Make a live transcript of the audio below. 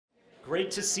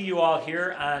Great to see you all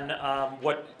here on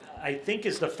what I think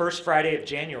is the first Friday of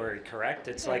January, correct?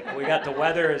 It's like we got the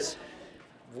weather is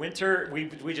winter.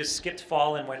 We just skipped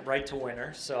fall and went right to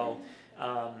winter. So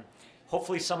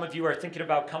hopefully some of you are thinking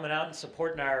about coming out and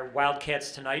supporting our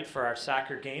Wildcats tonight for our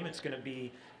soccer game. It's going to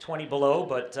be 20 below,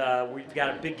 but we've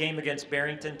got a big game against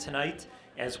Barrington tonight,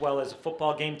 as well as a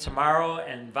football game tomorrow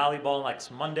and volleyball next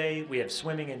Monday. We have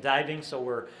swimming and diving, so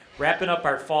we're wrapping up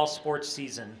our fall sports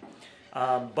season.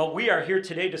 But we are here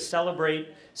today to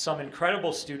celebrate some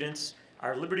incredible students,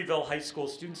 our Libertyville High School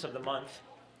Students of the Month.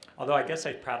 Although I guess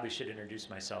I probably should introduce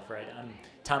myself, right? I'm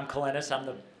Tom Kalenis. I'm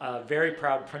the very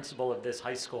proud principal of this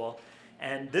high school.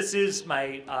 And this is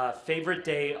my favorite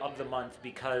day of the month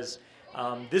because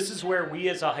this is where we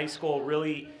as a high school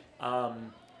really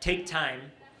take time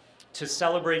to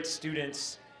celebrate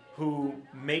students who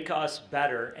make us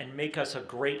better and make us a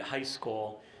great high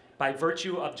school by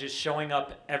virtue of just showing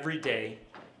up every day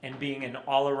and being an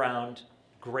all-around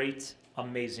great,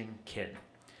 amazing kid.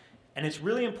 And it's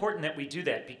really important that we do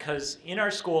that because in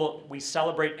our school, we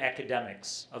celebrate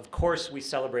academics. Of course, we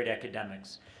celebrate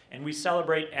academics. And we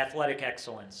celebrate athletic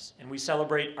excellence. And we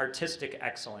celebrate artistic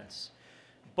excellence.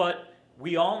 But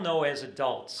we all know as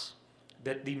adults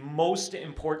that the most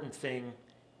important thing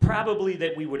probably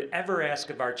that we would ever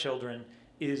ask of our children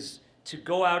is to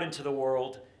go out into the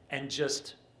world and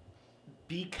just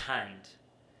be kind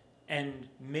and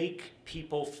make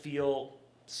people feel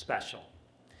special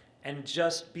and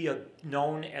just be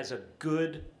known as a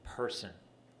good person.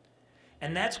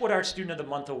 And that's what our Student of the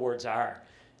Month Awards are.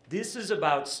 This is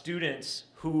about students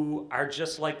who are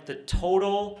just like the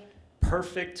total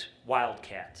perfect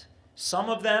wildcat. Some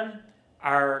of them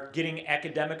are getting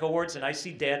academic awards, and I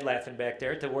see Dad laughing back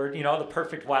there at the word, you know, the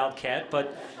perfect wildcat,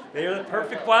 but they're the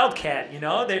perfect wildcat, you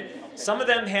know. Some of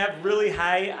them have really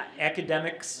high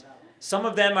academics. Some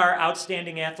of them are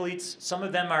outstanding athletes. Some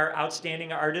of them are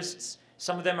outstanding artists.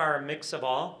 Some of them are a mix of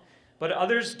all. But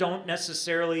others don't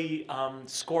necessarily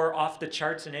score off the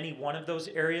charts in any one of those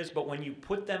areas, but when you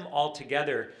put them all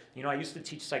together, you know, I used to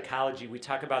teach psychology. We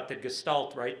talk about the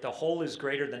gestalt, right? The whole is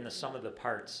greater than the sum of the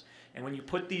parts. And when you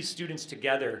put these students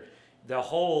together, the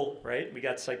whole, right, we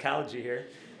got psychology here,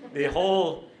 the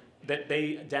whole that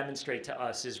they demonstrate to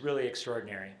us is really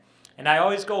extraordinary. And I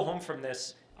always go home from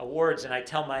this awards and I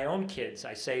tell my own kids,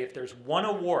 I say, if there's one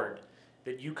award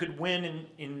that you could win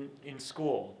in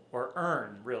school, or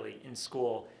earn really in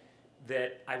school,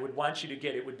 that I would want you to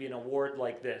get, it would be an award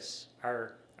like this,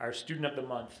 our Student of the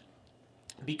Month.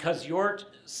 Because your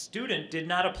student did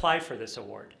not apply for this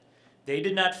award. They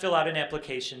did not fill out an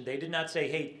application. They did not say,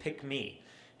 hey, pick me.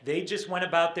 They just went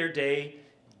about their day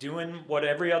doing what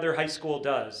every other high school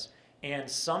does. And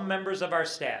some members of our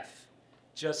staff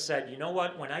just said, you know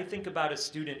what, when I think about a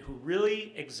student who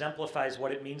really exemplifies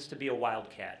what it means to be a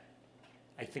wildcat,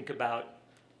 I think about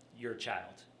your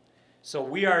child. So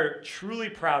we are truly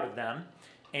proud of them.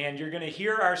 And you're going to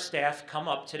hear our staff come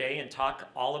up today and talk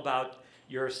all about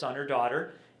your son or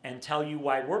daughter and tell you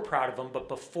why we're proud of them. But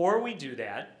before we do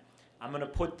that, I'm going to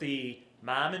put the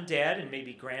mom and dad and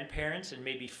maybe grandparents and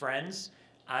maybe friends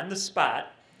on the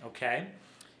spot, okay?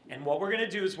 And what we're going to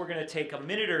do is we're going to take a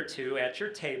minute or two at your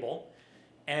table,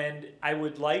 and I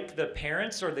would like the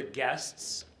parents or the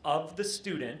guests of the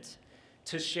student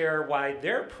to share why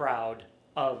they're proud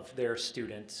of their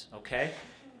students, okay?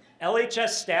 LHS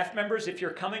staff members, if you're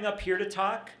coming up here to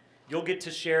talk, you'll get to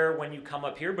share when you come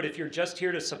up here, but if you're just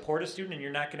here to support a student and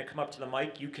you're not going to come up to the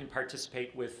mic, you can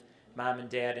participate with mom and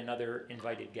dad and other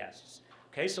invited guests.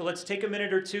 Okay, so let's take a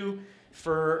minute or two.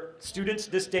 For students,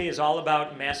 this day is all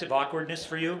about massive awkwardness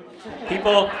for you.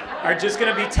 People are just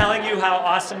going to be telling you how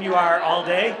awesome you are all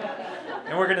day,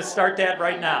 and we're going to start that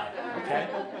right now, okay?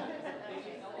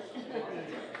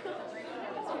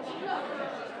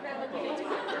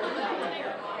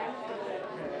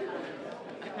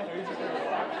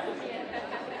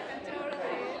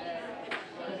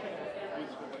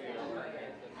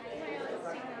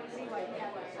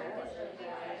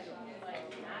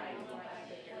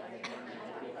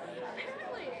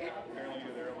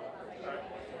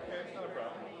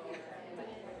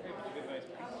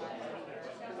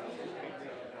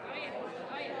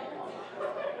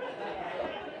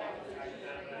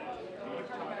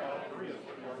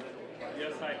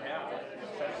 Yes, I have.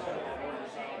 Spencer,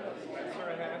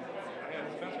 I had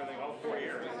Spencer, I think, all 4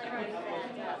 years.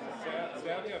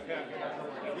 Savvy, I've had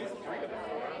at least 3 of the 4.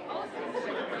 I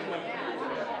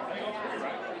think all 3,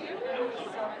 right?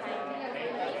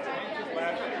 Just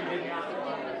last year, he didn't.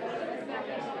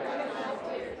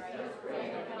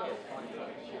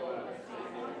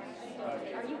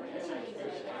 Are you kidding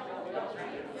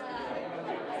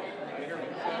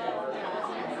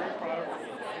me?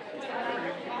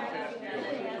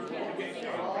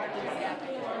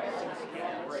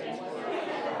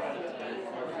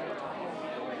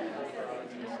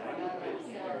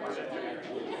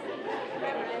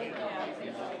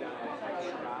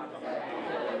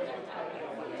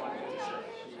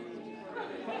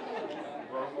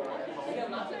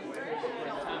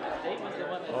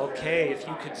 Okay, if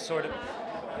you could sort of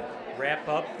wrap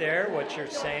up there what you're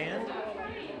saying.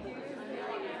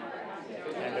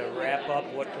 Kind of wrap up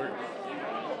what we're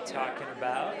talking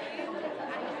about.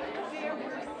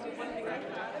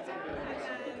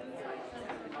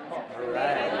 All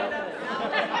right.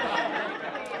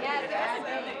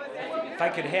 If I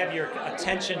could have your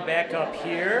attention back up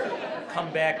here,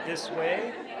 come back this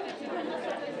way.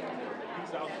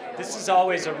 This is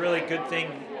always a really good thing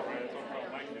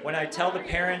when I tell the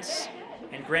parents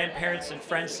and grandparents and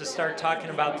friends to start talking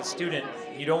about the student.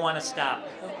 You don't want to stop.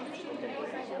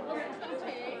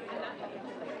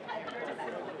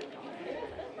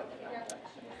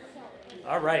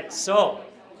 All right, so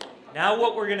now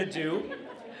what we're going to do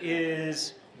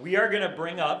is we are going to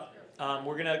bring up,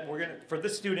 for the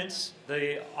students,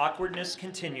 the awkwardness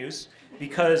continues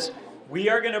because we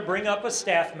are going to bring up a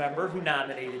staff member who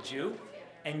nominated you,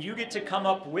 and you get to come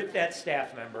up with that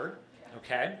staff member,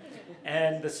 okay?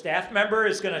 And the staff member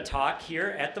is going to talk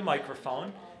here at the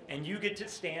microphone, and you get to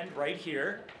stand right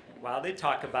here while they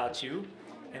talk about you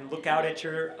and look out at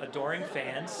your adoring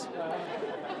fans,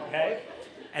 okay?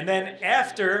 And then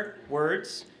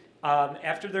afterwards,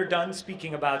 after they're done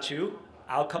speaking about you,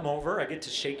 I'll come over, I get to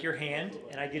shake your hand,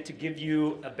 and I get to give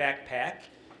you a backpack.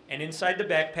 And inside the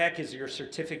backpack is your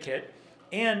certificate.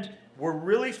 And we're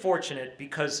really fortunate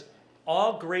because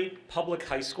all great public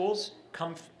high schools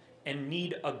come and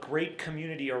need a great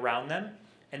community around them.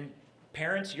 And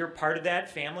parents, you're part of that.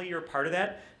 Family, you're part of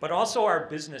that. But also our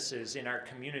businesses in our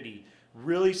community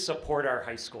really support our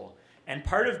high school. And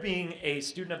part of being a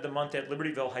student of the month at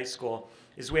Libertyville High School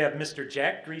is we have Mr.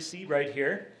 Jack Greasy right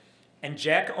here. And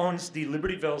Jack owns the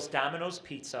Libertyville's Domino's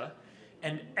Pizza.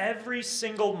 And every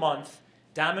single month,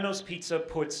 Domino's Pizza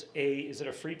puts is it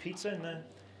a free pizza in the,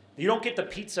 you don't get the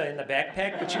pizza in the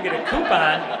backpack, but you get a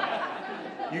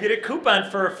coupon. You get a coupon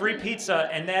for a free pizza,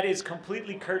 and that is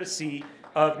completely courtesy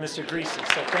of Mr. Greasy.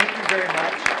 So thank you very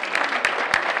much.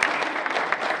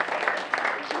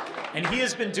 And he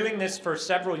has been doing this for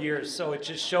several years, so it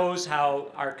just shows how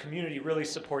our community really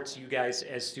supports you guys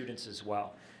as students as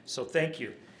well. So thank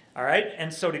you. All right,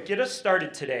 and so to get us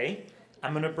started today,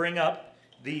 I'm going to bring up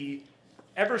the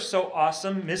ever so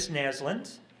awesome Miss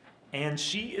Nasland, and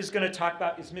she is going to talk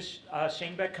about, is Miss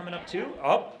Shanebeck coming up too?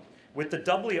 Oh, with the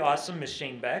doubly awesome Miss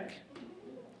Shanebeck.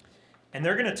 And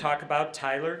they're going to talk about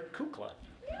Tyler Kukla.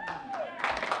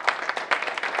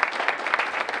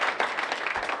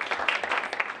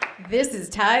 This is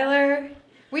Tyler.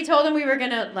 We told him we were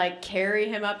gonna like carry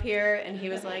him up here, and he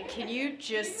was like, "Can you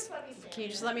just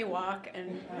let me walk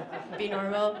and be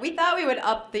normal?" We thought we would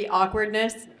up the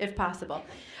awkwardness if possible.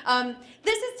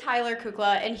 This is Tyler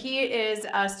Kukla, and he is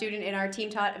a student in our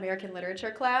team-taught American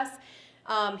literature class.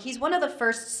 He's one of the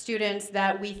first students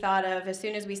that we thought of as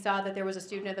soon as we saw that there was a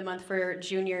student of the month for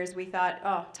juniors. We thought,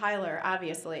 oh, Tyler,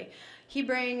 obviously. He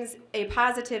brings a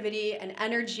positivity, an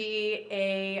energy,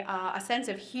 a sense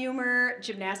of humor,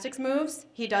 gymnastics moves.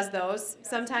 He does those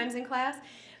sometimes in class.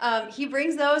 He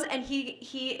brings those, and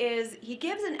he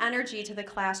gives an energy to the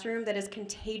classroom that is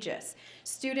contagious.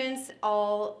 Students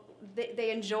they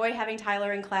enjoy having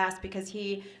Tyler in class because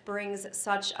he brings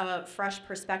such a fresh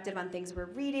perspective on things we're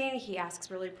reading. He asks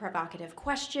really provocative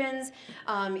questions.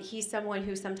 He's someone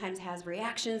who sometimes has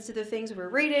reactions to the things we're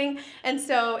reading. And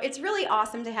so it's really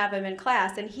awesome to have him in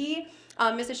class. And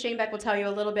Mrs. Shanebeck will tell you a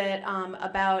little bit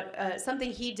about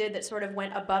something he did that sort of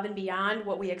went above and beyond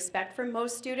what we expect from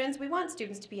most students. We want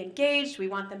students to be engaged. We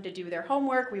want them to do their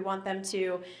homework. We want them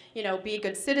to, be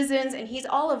good citizens. And he's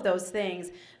all of those things.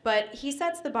 But he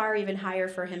sets the bar even higher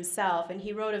for himself. And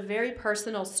he wrote a very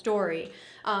personal story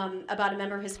about a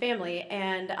member of his family.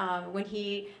 And when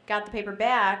he got the paper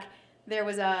back, there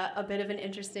was a bit of an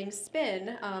interesting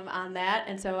spin on that,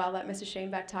 and so I'll let Mrs.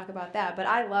 Shanebeck talk about that. But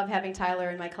I love having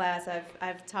Tyler in my class.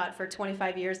 I've taught for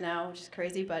 25 years now, which is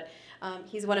crazy, but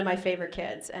he's one of my favorite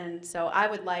kids, and so I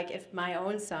would like if my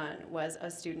own son was a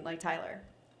student like Tyler.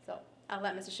 So I'll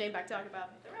let Mrs. Shanebeck talk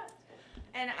about the rest.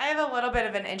 And I have a little bit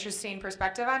of an interesting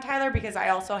perspective on Tyler because I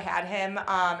also had him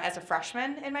as a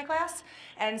freshman in my class,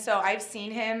 and so I've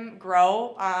seen him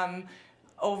grow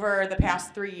over the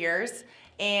past 3 years.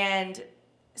 And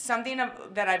something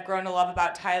that I've grown to love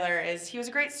about Tyler is he was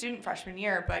a great student freshman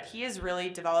year, but he has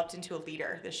really developed into a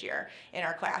leader this year in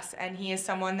our class. And he is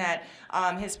someone that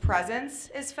his presence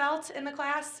is felt in the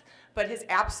class, but his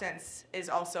absence is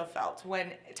also felt.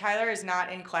 When Tyler is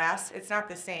not in class, it's not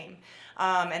the same.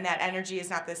 And that energy is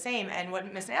not the same. And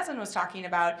what Ms. Naslin was talking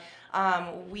about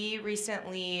We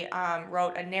recently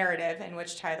wrote a narrative in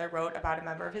which Tyler wrote about a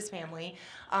member of his family,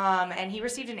 and he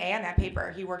received an A on that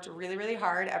paper. He worked really, really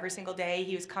hard every single day.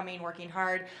 He was working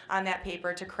hard on that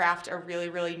paper to craft a really,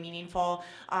 really meaningful,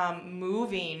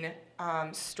 moving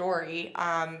story,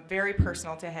 very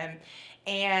personal to him.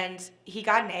 And he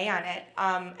got an A on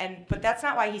it, but that's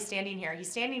not why he's standing here.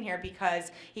 He's standing here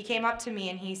because he came up to me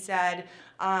and he said,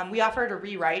 we offered a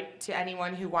rewrite to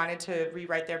anyone who wanted to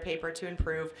rewrite their paper to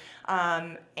improve,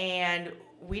 and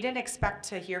we didn't expect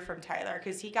to hear from Tyler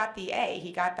because he got the A.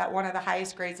 He got that one of the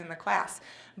highest grades in the class,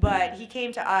 but he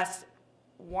came to us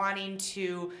wanting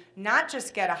to not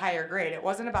just get a higher grade. It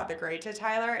wasn't about the grade to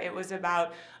Tyler. It was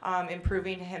about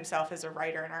improving himself as a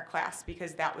writer in our class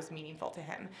because that was meaningful to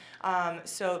him.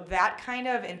 So that kind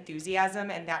of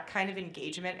enthusiasm and that kind of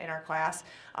engagement in our class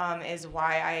is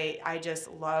why I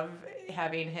just love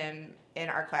having him in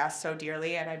our class so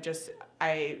dearly, and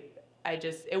it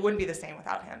wouldn't be the same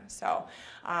without him. So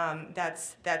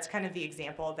that's kind of the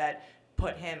example that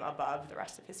put him above the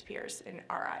rest of his peers in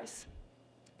our eyes.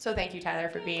 So thank you, Tyler,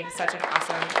 for being such an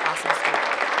awesome, awesome student.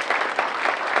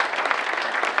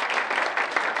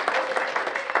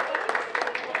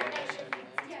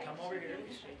 Come over here, we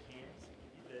shake hands,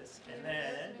 do this, and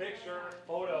then picture,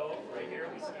 photo, right here,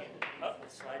 we stand up,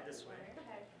 let's slide this way.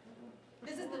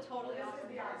 This is the totally opposite.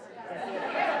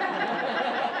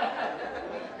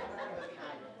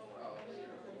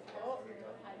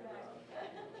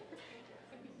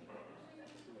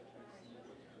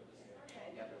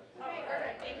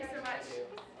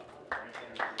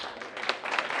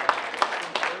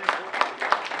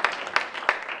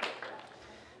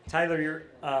 Tyler, you're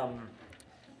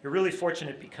really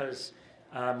fortunate because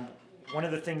one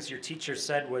of the things your teacher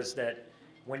said was that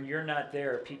when you're not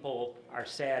there, people are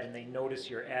sad and they notice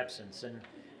your absence. And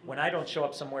when I don't show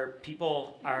up somewhere,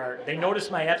 they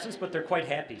notice my absence, but they're quite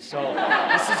happy. So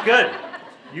this is good.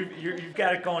 You've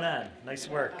got it going on. Nice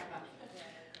work.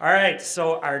 All right,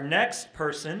 so our next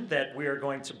person that we are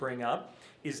going to bring up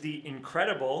is the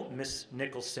incredible Miss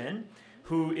Nicholson,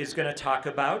 who is going to talk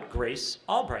about Grace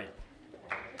Albright.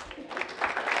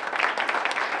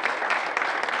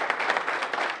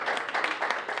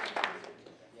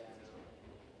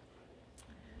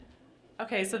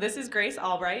 Okay, so this is Grace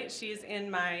Albright. She's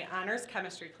in my honors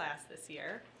chemistry class this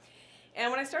year. And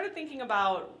when I started thinking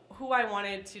about who I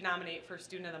wanted to nominate for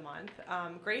Student of the Month,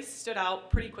 Grace stood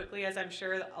out pretty quickly, as I'm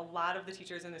sure a lot of the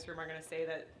teachers in this room are going to say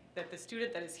that the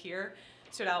student that is here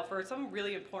stood out for some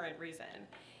really important reason.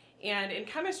 And in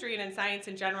chemistry and in science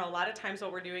in general, a lot of times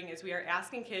what we're doing is we are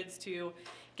asking kids to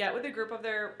get with a group of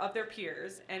their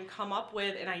peers and come up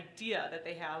with an idea that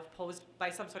they have posed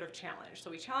by some sort of challenge. So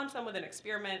we challenge them with an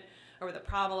experiment or with a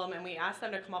problem, and we ask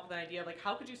them to come up with an idea of, like,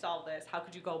 how could you solve this? How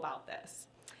could you go about this?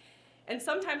 And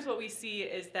sometimes what we see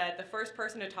is that the first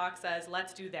person to talk says,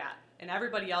 let's do that. And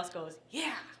everybody else goes,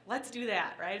 yeah, let's do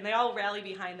that, right? And they all rally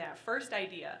behind that first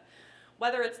idea.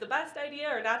 Whether it's the best idea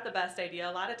or not the best idea,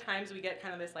 a lot of times we get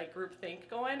kind of this like group think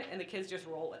going and the kids just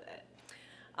roll with it.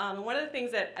 And one of the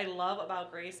things that I love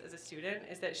about Grace as a student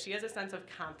is that she has a sense of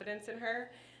confidence in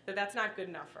her that that's not good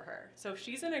enough for her. So if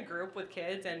she's in a group with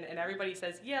kids and everybody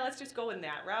says, yeah, let's just go in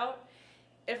that route,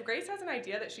 if Grace has an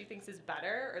idea that she thinks is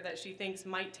better or that she thinks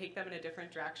might take them in a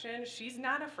different direction, she's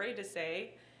not afraid to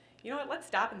say, you know what, let's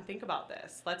stop and think about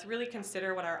this. Let's really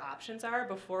consider what our options are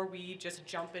before we just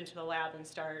jump into the lab and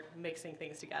start mixing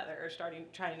things together or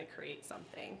trying to create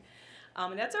something.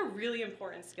 And that's a really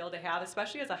important skill to have,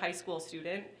 especially as a high school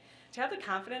student, to have the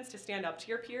confidence to stand up to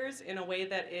your peers in a way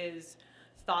that is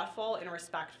thoughtful and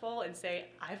respectful and say,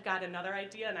 I've got another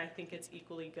idea and I think it's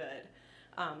equally good.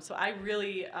 So I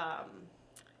really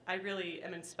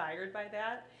am inspired by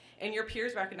that. And your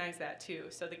peers recognize that too.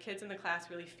 So the kids in the class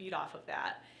really feed off of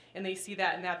that. And they see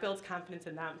that, and that builds confidence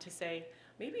in them to say,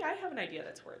 maybe I have an idea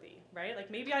that's worthy, right? Like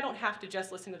maybe I don't have to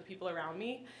just listen to the people around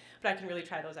me, but I can really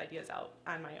try those ideas out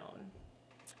on my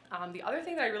own. The other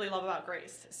thing that I really love about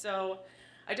Grace, so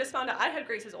I just found out, I had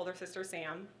Grace's older sister,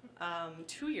 Sam,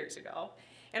 2 years ago.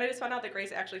 And I just found out that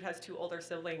Grace actually has 2 older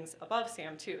siblings above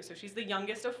Sam too. So she's the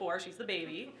youngest of 4, she's the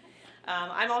baby.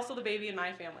 I'm also the baby in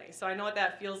my family. So I know what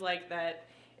that feels like, that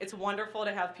it's wonderful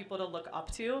to have people to look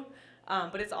up to.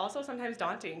 But it's also sometimes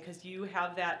daunting because you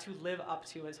have that to live up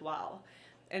to as well.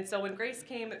 And so when Grace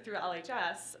came through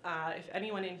LHS, if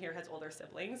anyone in here has older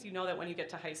siblings, you know that when you get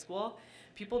to high school,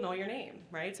 people know your name,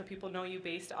 right? So people know you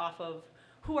based off of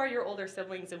who are your older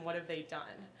siblings and what have they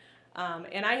done.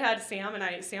 And I had Sam,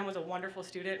 and Sam was a wonderful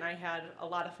student, and I had a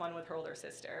lot of fun with her older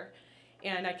sister.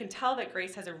 And I can tell that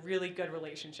Grace has a really good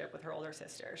relationship with her older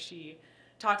sister. She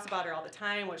talks about her all the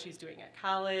time, what she's doing at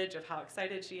college, of how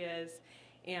excited she is.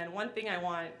 And one thing I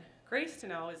want Grace to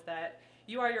know is that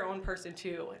you are your own person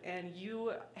too, and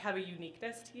you have a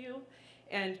uniqueness to you,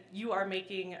 and you are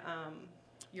making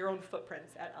your own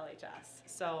footprints at LHS.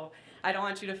 So I don't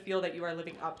want you to feel that you are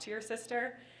living up to your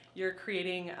sister. You're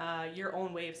creating your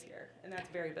own waves here, and that's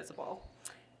very visible.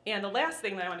 And the last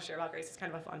thing that I want to share about Grace is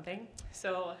kind of a fun thing.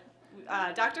 So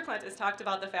Dr. Clint has talked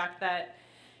about the fact that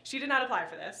she did not apply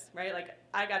for this, right? Like,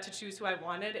 I got to choose who I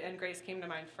wanted, and Grace came to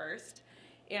mind first.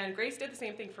 And Grace did the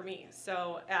same thing for me.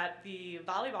 So at the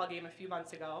volleyball game a few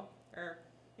months ago, or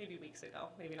maybe weeks ago,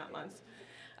 maybe not months,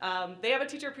 they have a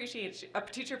teacher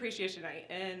appreciation night,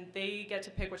 and they get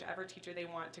to pick whichever teacher they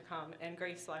want to come, and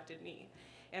Grace selected me.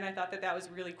 And I thought that that was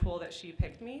really cool that she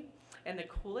picked me. And the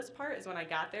coolest part is when I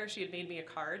got there, she had made me a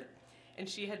card, and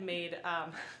she had made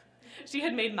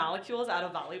molecules out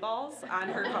of volleyballs on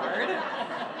her card.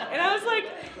 And I was like,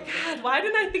 God, why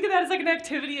didn't I think of that as like an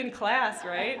activity in class,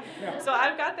 right? So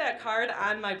I've got that card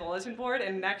on my bulletin board,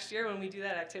 and next year when we do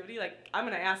that activity, like, I'm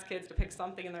gonna ask kids to pick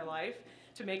something in their life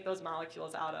to make those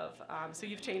molecules out of. So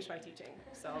you've changed my teaching.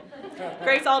 So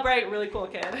Grace Albright, really cool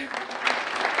kid.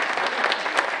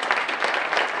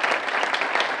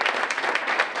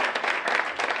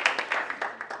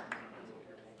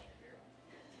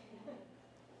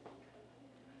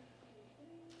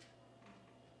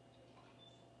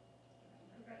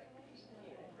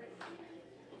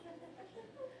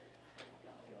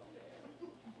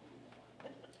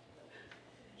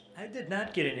 I did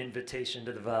not get an invitation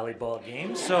to the volleyball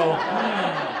game, so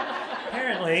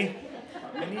apparently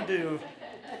I need to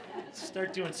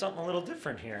start doing something a little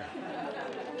different here.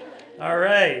 All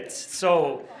right,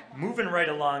 so moving right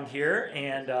along here,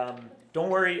 and don't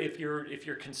worry if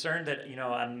you're concerned that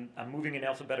I'm moving in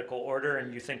alphabetical order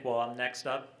and you think, well, I'm next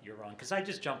up. You're wrong, because I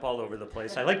just jump all over the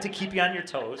place. I like to keep you on your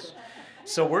toes.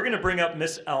 So we're going to bring up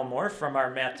Miss Elmore from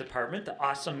our math department, the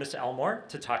awesome Miss Elmore,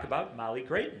 to talk about Molly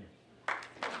Grayton.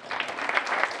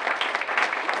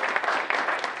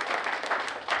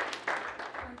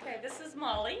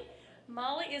 Molly.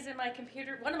 Molly is in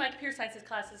one of my computer sciences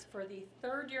classes for the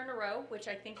 3rd year in a row, which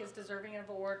I think is deserving of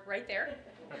an award right there.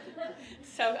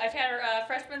 So I've had her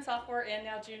freshman, sophomore, and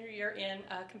now junior year in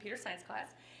computer science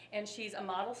class. And she's a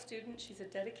model student. She's a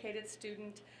dedicated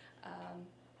student.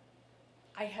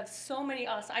 I have so many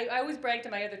awesome, I always brag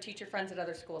to my other teacher friends at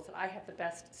other schools that I have the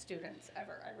best students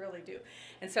ever. I really do.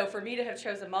 And so for me to have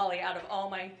chosen Molly out of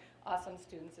all my awesome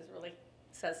students really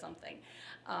says something.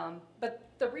 But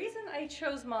the reason I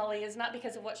chose Molly is not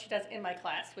because of what she does in my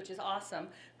class, which is awesome,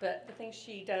 but the things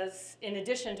she does in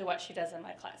addition to what she does in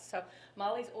my class. So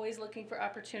Molly's always looking for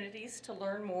opportunities to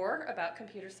learn more about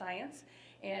computer science,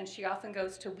 and she often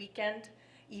goes to weekend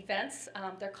events.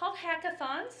 They're called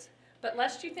hackathons. But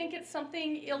lest you think it's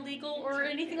something illegal or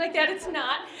anything like that, it's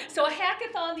not. So a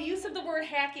hackathon, the use of the word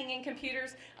hacking in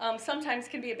computers sometimes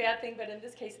can be a bad thing, but in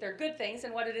this case they're good things.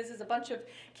 And what it is a bunch of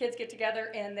kids get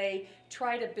together and they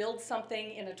try to build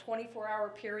something in a 24-hour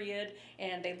period,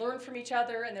 and they learn from each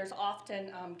other, and there's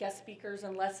often guest speakers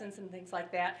and lessons and things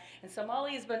like that. And so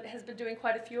Molly has been doing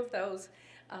quite a few of those.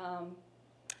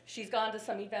 She's gone to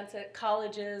some events at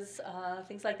colleges,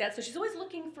 things like that. So she's always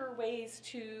looking for ways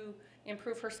to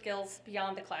improve her skills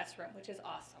beyond the classroom, which is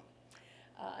awesome.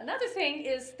 Another thing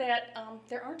is that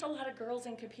there aren't a lot of girls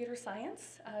in computer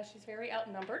science. She's very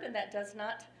outnumbered, and that does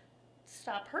not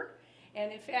stop her.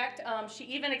 And in fact, she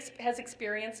even has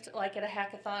experienced, like at a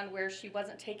hackathon, where she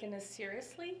wasn't taken as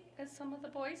seriously as some of the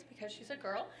boys because she's a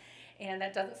girl, and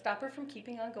that doesn't stop her from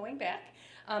keeping on going back.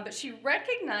 But she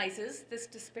recognizes this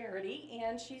disparity,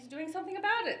 and she's doing something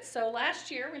about it. So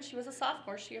last year, when she was a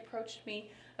sophomore, she approached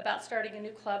me about starting a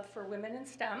new club for women in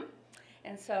STEM.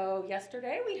 And so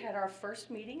yesterday, we had our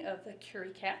first meeting of the Curie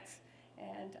Cats,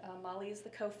 and Molly is the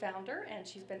co-founder, and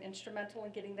she's been instrumental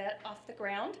in getting that off the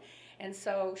ground. And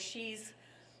so she's,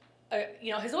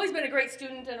 has always been a great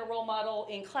student and a role model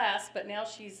in class, but now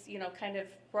she's, kind of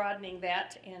broadening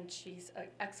that, and she's an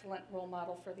excellent role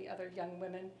model for the other young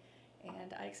women.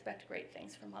 And I expect great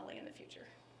things from Molly in the future.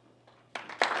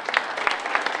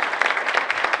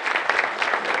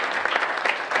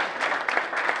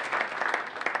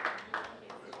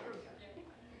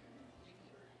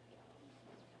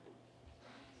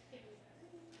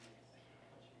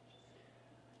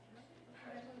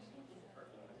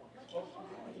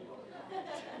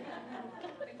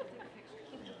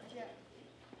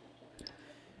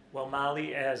 Well,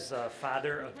 Molly, as a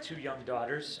father of 2 young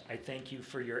daughters, I thank you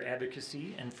for your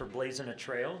advocacy and for blazing a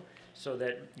trail so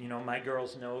that, my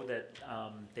girls know that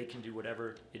they can do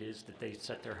whatever it is that they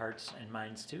set their hearts and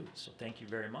minds to. So thank you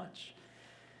very much.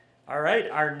 All right,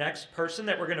 our next person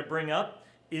that we're going to bring up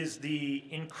is the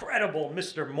incredible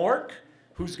Mr. Mork,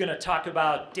 who's going to talk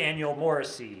about Daniel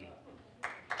Morrissey.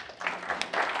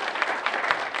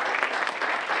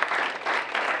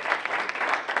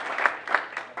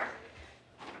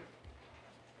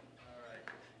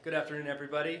 Good afternoon,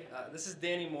 everybody. This is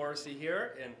Danny Morrissey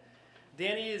here, and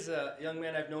Danny is a young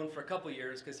man I've known for a couple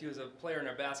years because he was a player in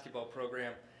our basketball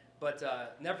program, but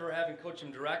never having coached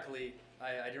him directly,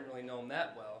 I didn't really know him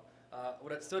that well.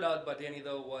 What stood out about Danny,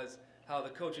 though, was how the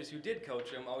coaches who did coach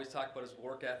him always talked about his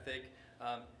work ethic,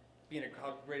 being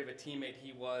how great of a teammate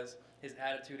he was, his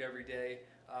attitude every day.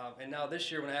 And now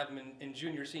this year when I have him in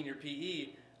junior, senior PE,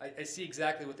 I see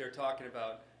exactly what they're talking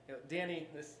about. You know, Danny,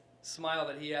 this smile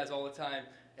that he has all the time,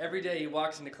 every day he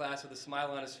walks into class with a smile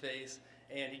on his face,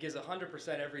 and he gives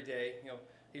 100% every day. You know,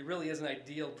 he really is an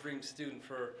ideal dream student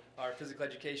for our physical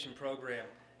education program.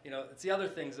 You know, it's the other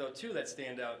things, though, too, that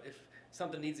stand out. If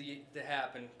something needs to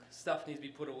happen, stuff needs to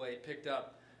be put away, picked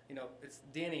up, you know, it's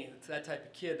Danny, it's that type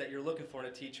of kid that you're looking for in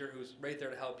a teacher who's right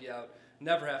there to help you out,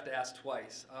 never have to ask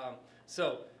twice.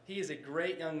 So he is a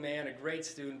great young man, a great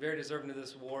student, very deserving of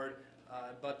this award.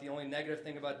 But the only negative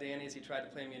thing about Danny is he tried to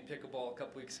play me in pickleball a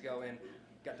couple weeks ago and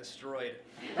got destroyed.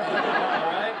 All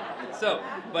right? So,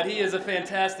 but he is a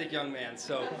fantastic young man.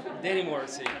 So, Danny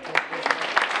Morrissey.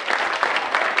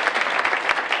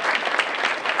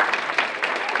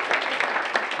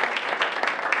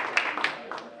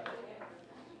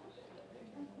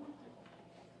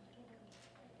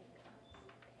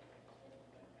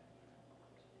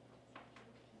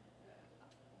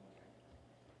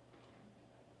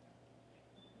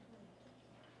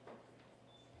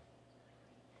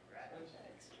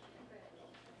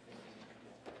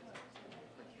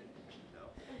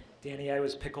 Danny, I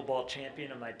was pickleball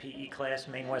champion of my PE class,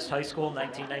 Maine West High School,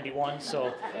 1991.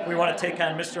 So if we want to take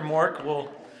on Mr. Mork,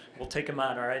 we'll take him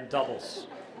on, all right, in doubles.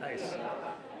 Nice.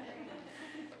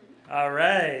 All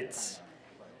right.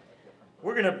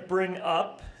 We're going to bring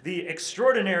up the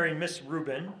extraordinary Miss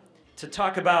Rubin to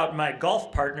talk about my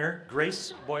golf partner,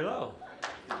 Grace Boileau.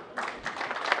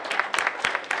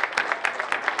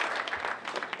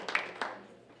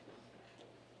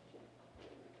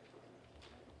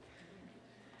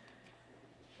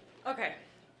 Okay,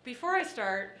 before I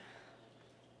start,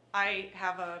 I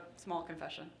have a small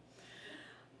confession.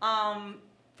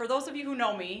 For those of you who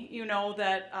know me, you know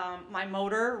that my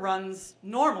motor runs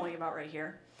normally about right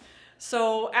here.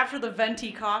 So after the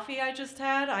venti coffee I just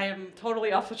had, I am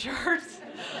totally off the charts.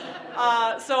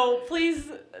 So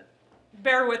please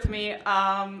bear with me.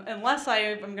 Unless I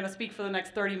am going to speak for the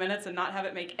next 30 minutes and not have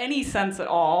it make any sense at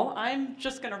all, I'm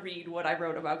just going to read what I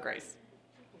wrote about Grace.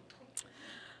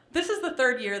 This is the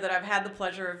third year that I've had the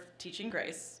pleasure of teaching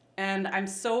Grace, and I'm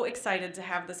so excited to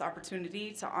have this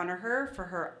opportunity to honor her for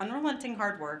her unrelenting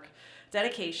hard work,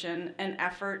 dedication, and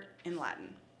effort in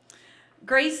Latin.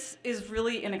 Grace is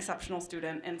really an exceptional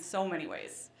student in so many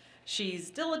ways. She's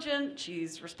diligent,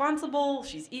 she's responsible,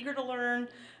 she's eager to learn,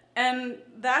 and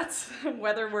that's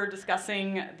whether we're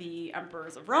discussing the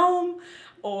emperors of Rome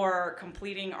or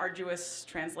completing arduous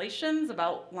translations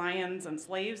about lions and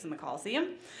slaves in the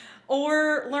Colosseum,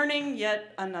 or learning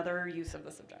yet another use of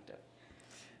the subjunctive.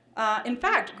 In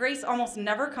fact, Grace almost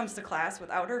never comes to class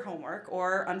without her homework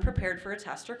or unprepared for a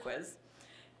test or quiz.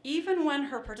 Even when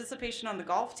her participation on the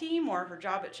golf team or her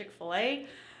job at Chick-fil-A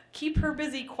keep her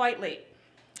busy quite late.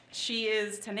 She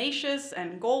is tenacious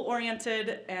and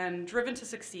goal-oriented and driven to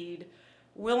succeed,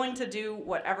 willing to do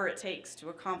whatever it takes to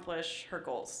accomplish her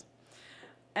goals.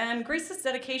 And Grace's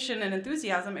dedication and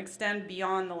enthusiasm extend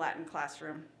beyond the Latin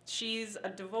classroom. She's a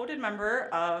devoted member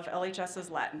of LHS's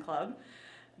Latin Club,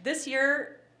 this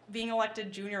year being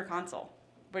elected junior consul,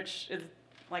 which is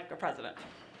like a president.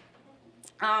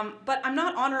 But I'm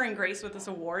not honoring Grace with this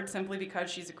award simply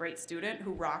because she's a great student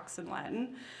who rocks in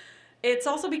Latin. It's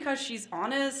also because she's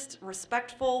honest,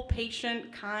 respectful,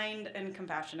 patient, kind, and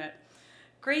compassionate.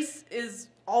 Grace is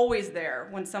always there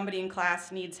when somebody in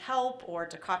class needs help or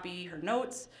to copy her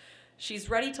notes.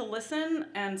 She's ready to listen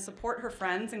and support her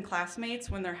friends and classmates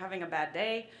when they're having a bad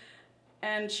day.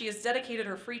 And she has dedicated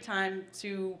her free time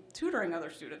to tutoring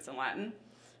other students in Latin.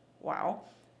 Wow.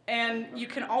 And you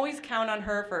can always count on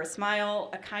her for a smile,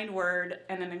 a kind word,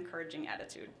 and an encouraging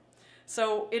attitude.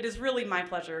 So it is really my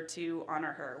pleasure to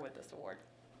honor her with this award.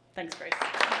 Thanks, Grace.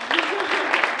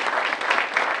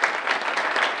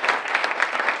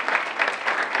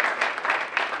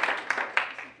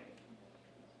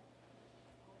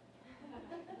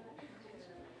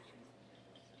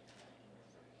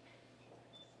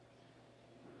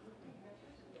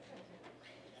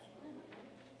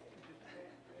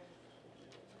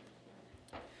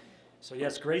 So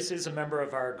yes, Grace is a member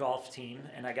of our golf team,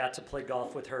 and I got to play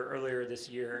golf with her earlier this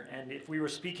year. And if we were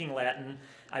speaking Latin,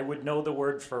 I would know the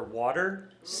word for water,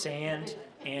 sand,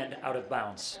 and out of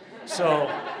bounds.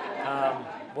 So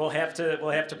we'll have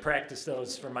to practice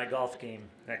those for my golf game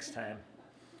next time.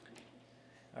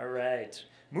 All right.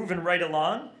 Moving right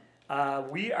along,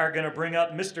 we are going to bring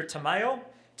up Mr. Tamayo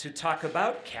to talk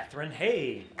about Catherine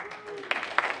Hay.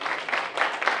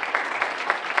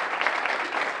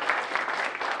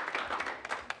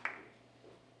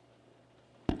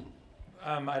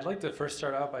 I'd like to first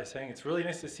start out by saying it's really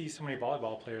nice to see so many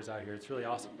volleyball players out here. It's really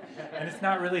awesome. And it's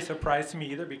not really a surprise to me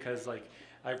either because like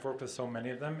I've worked with so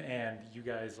many of them and you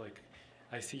guys like,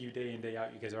 I see you day in, day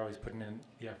out. You guys are always putting in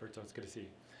the effort, so it's good to see.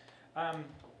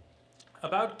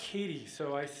 About Katie,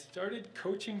 so I started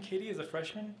coaching Katie as a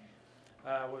freshman,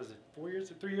 what was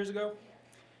it, 3 years ago?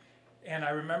 And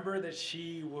I remember that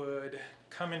she would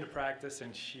come into practice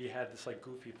and she had this like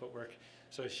goofy footwork.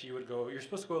 So she would go, you're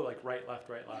supposed to go like right, left,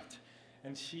 right, left.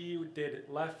 And she did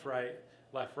left, right,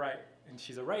 and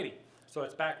she's a righty, so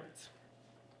it's backwards.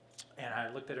 And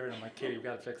I looked at her and I'm like, Katie, we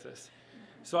gotta fix this.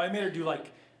 So I made her do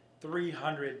like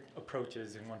 300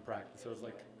 approaches in one practice. It was a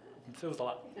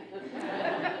lot.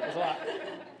 It was a lot.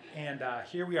 And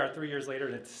here we are 3 years later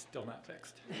and it's still not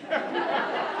fixed.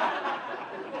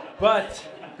 But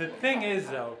the thing is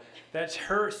though, that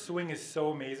her swing is so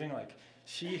amazing. Like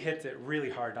she hits it really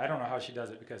hard. I don't know how she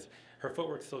does it because her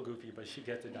footwork's still goofy, but she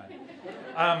gets it done.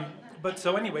 But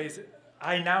so anyways,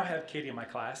 I now have Katie in my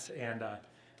class and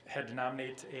had to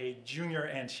nominate a junior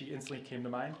and she instantly came to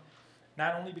mind.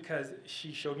 Not only because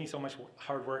she showed me so much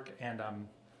hard work and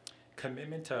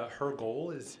commitment to her goal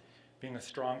is being a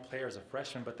strong player as a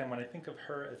freshman, but then when I think of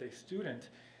her as a student,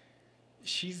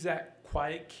 she's that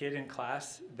quiet kid in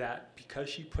class that because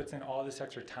she puts in all this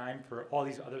extra time for all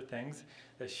these other things,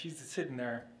 that she's sitting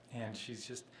there and she's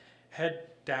just head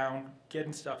down,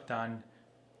 getting stuff done,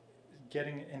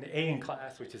 getting an A in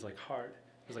class, which is like hard.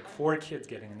 There's like 4 kids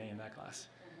getting an A in that class.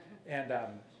 And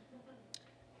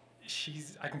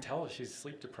I can tell she's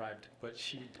sleep deprived, but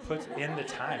she puts in the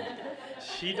time.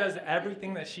 She does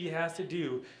everything that she has to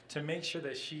do to make sure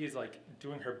that she is like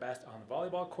doing her best on the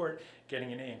volleyball court,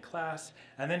 getting an A in class,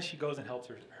 and then she goes and helps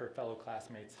her fellow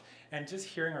classmates. And just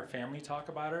hearing her family talk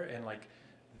about her and like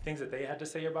the things that they had to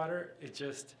say about her, it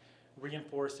just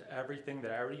reinforced everything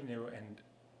that I already knew and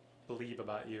believe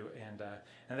about you. And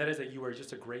that is that you are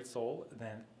just a great soul,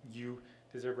 then you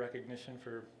deserve recognition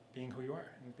for being who you are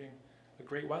and being a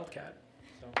great Wildcat.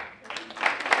 So.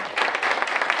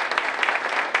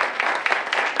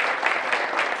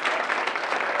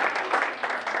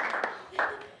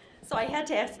 So I had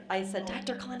to ask, I said,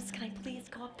 Dr. Columbus, can I please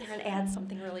go up there and add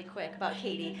something really quick about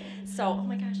Katie? So, oh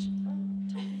my gosh,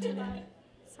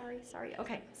 sorry,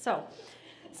 okay. So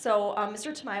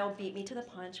Mr. Tamayo beat me to the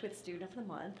punch with Student of the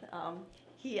Month.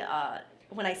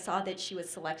 When I saw that she was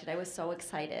selected, I was so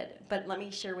excited, but let me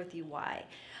share with you why.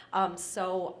 My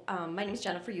name is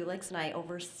Jennifer Ulix, and I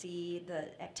oversee the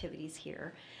activities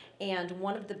here. And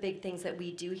one of the big things that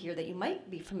we do here that you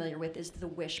might be familiar with is the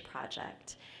WISH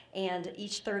project. And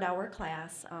each third-hour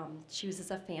class chooses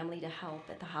a family to help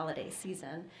at the holiday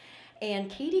season.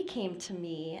 And Katie came to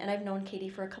me, and I've known Katie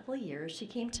for a couple of years. She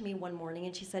came to me one morning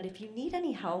and she said, if you need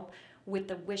any help with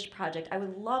the WISH project, I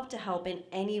would love to help in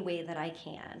any way that I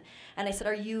can. And I said,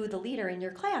 are you the leader in your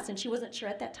class? And she wasn't sure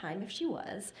at that time if she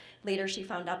was. Later she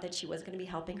found out that she was going to be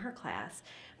helping her class.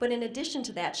 But in addition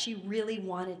to that, she really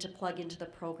wanted to plug into the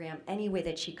program any way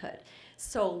that she could.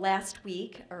 So last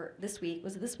week, or this week,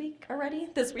 was it this week already?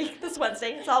 This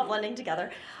Wednesday, it's all blending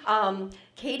together.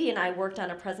 Katie and I worked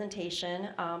on a presentation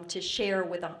to share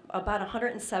with about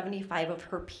 175 of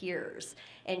her peers.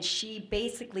 And she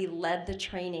basically led the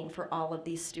training for all of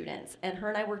these students. And her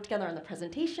and I worked together on the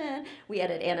presentation. We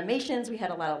added animations, we had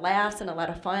a lot of laughs and a lot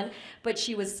of fun. But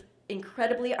she was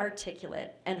incredibly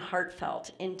articulate and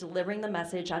heartfelt in delivering the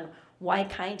message on why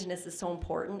kindness is so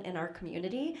important in our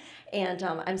community. And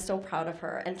I'm so proud of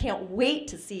her and can't wait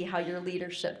to see how your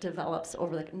leadership develops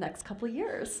over the next couple of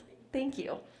years. Thank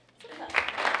you.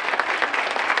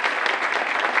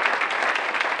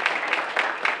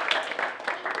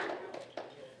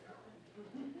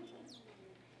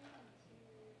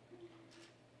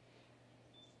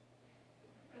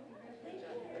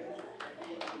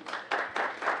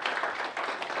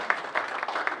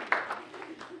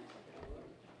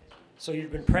 So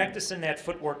you've been practicing that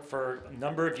footwork for a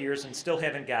number of years and still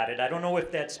haven't got it. I don't know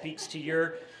if that speaks to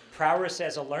your prowess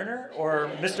as a learner or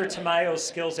Mr. Tamayo's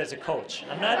skills as a coach.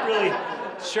 I'm not really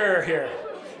sure here.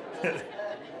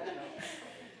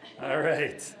 All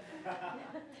right.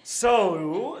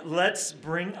 So let's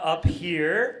bring up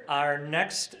here our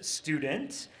next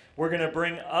student. We're going to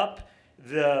bring up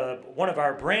one of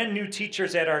our brand new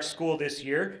teachers at our school this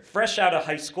year, fresh out of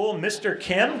high school, Mr.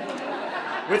 Kim,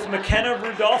 with McKenna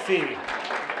Rudolphi.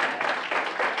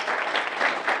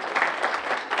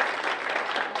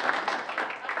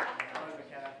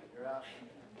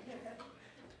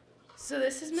 So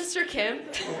this is Mr. Kim.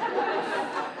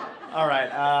 All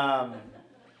right.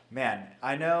 Man,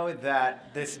 I know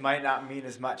that this might not mean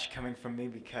as much coming from me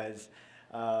because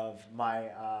of my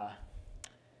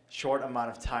short amount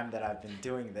of time that I've been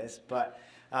doing this, but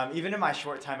even in my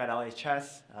short time at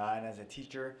LHS and as a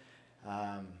teacher,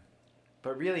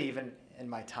 but really even in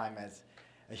my time as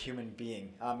a human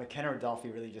being, McKenna Rodolphe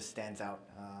really just stands out.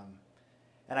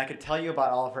 And I could tell you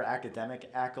about all of her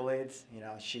academic accolades. You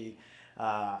know, she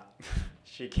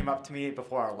came up to me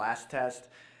before our last test,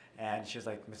 and she was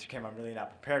like, "Mr. Kim, I'm really not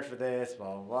prepared for this,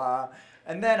 blah, blah, blah."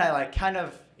 And then I like kind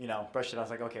of, you know, brushed it. I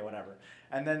was like, "Okay, whatever."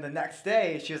 And then the next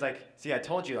day, she was like, "See, I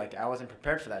told you, like, I wasn't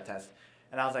prepared for that test."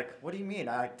 And I was like, "What do you mean?"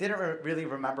 I didn't really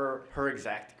remember her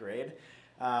exact grade.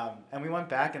 And we went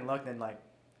back and looked, and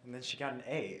then she got an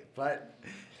A. But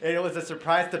it was a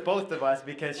surprise to both of us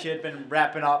because she had been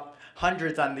wrapping up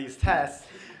hundreds on these tests,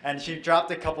 and she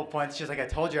dropped a couple points. She was like, "I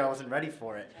told you I wasn't ready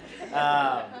for it."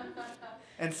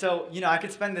 And so, you know, I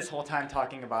could spend this whole time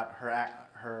talking about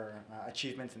her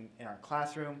achievements in our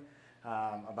classroom,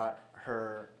 about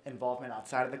her involvement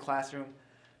outside of the classroom.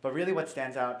 But really what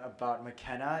stands out about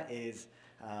McKenna is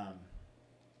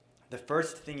the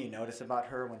first thing you notice about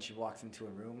her when she walks into a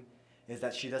room is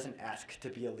that she doesn't ask to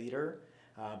be a leader,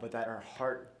 but that her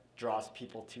heart draws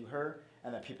people to her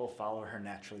and that people follow her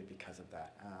naturally because of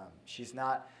that. She's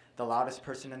not the loudest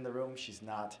person in the room. She's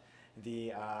not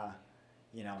the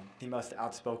most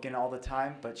outspoken all the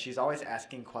time, but she's always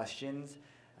asking questions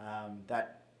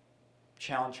that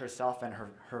challenge herself and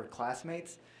her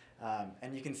classmates.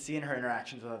 And you can see in her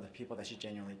interactions with other people that she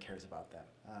genuinely cares about them.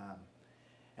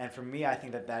 And for me, I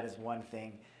think that is one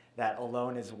thing that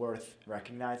alone is worth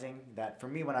recognizing. That for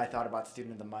me, when I thought about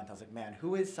Student of the Month, I was like, man,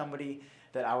 who is somebody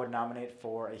that I would nominate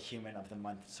for a Human of the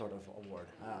Month sort of award?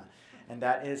 And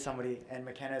that is somebody, and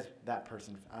McKenna is that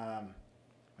person. Man,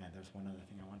 there's one other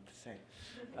thing I wanted to say.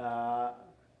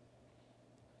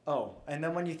 And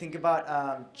then when you think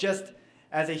about just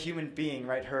as a human being,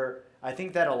 right, I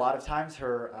think that a lot of times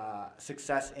her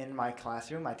success in my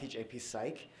classroom, I teach AP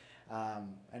Psych,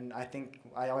 and I think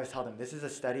I always tell them, this is a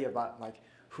study about like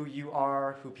who you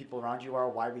are, who people around you are,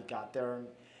 why we got there. And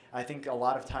I think a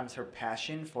lot of times her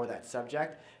passion for that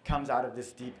subject comes out of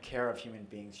this deep care of human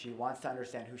beings. She wants to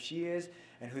understand who she is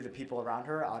and who the people around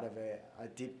her out of a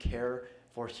deep care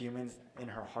for humans in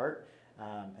her heart,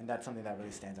 and that's something that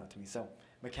really stands out to me. So,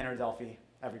 McKenna Rodolphe,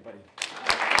 everybody.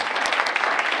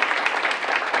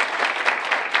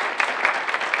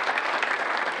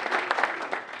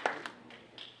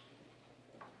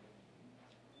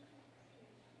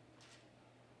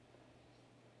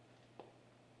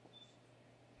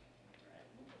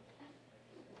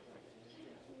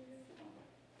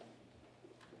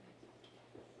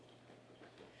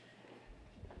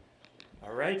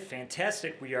 All right,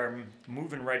 fantastic. We are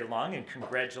moving right along, and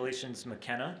congratulations,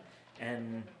 McKenna.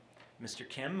 And Mr.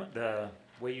 Kim, the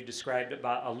way you described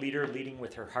about a leader leading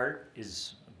with her heart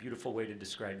is a beautiful way to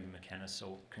describe you, McKenna,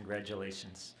 so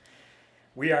congratulations.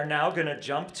 We are now going to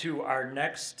jump to our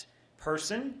next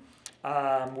person.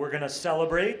 We're going to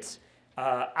celebrate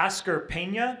Oscar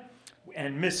Pena,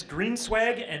 and Miss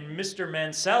Greenswag and Mr.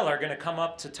 Mansell are going to come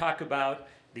up to talk about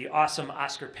the awesome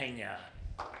Oscar Pena.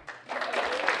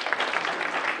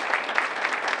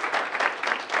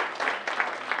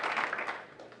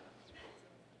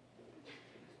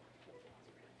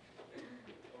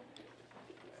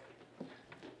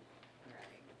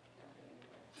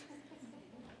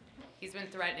 He's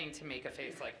been threatening to make a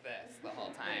face like this the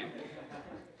whole time.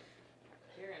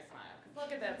 You're gonna smile.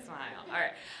 Look at that smile. All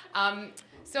right.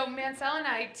 So Mansell and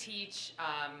I teach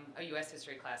a U.S.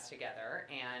 history class together,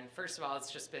 and first of all,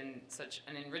 it's just been such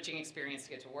an enriching experience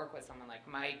to get to work with someone like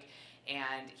Mike,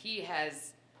 and he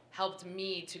has helped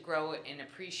me to grow and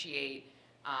appreciate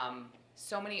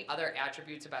so many other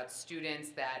attributes about students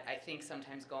that I think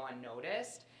sometimes go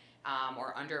unnoticed.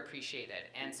 Or underappreciated.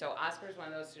 And so Oscar is one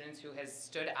of those students who has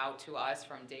stood out to us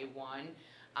from day one.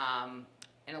 And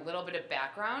a little bit of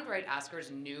background, right? Oscar's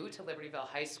new to Libertyville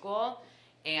High School,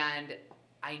 and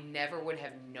I never would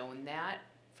have known that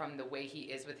from the way he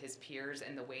is with his peers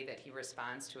and the way that he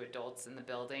responds to adults in the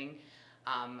building.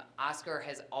 Oscar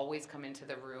has always come into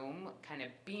the room kind of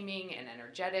beaming and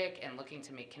energetic and looking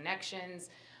to make connections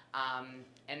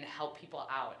and help people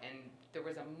out. And there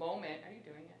was a moment, are you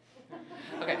doing it?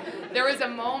 Okay, there was a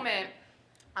moment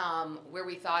where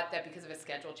we thought that because of a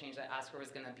schedule change that Oscar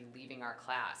was going to be leaving our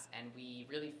class, and we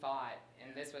really fought,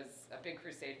 and this was a big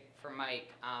crusade for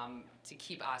Mike, to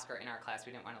keep Oscar in our class.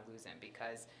 We didn't want to lose him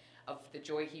because of the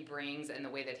joy he brings and the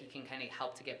way that he can kind of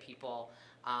help to get people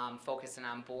focused and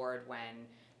on board when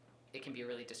it can be a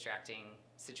really distracting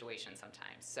situation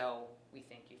sometimes. So we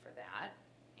thank you for that.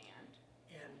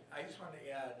 And I just want to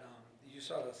add, you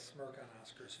saw the smirk on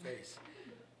Oscar's face.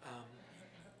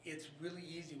 It's really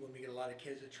easy when we get a lot of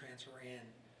kids that transfer in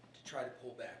to try to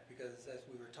pull back, because as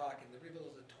we were talking, Libertyville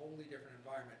is a totally different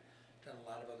environment than a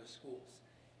lot of other schools.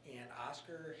 And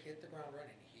Oscar hit the ground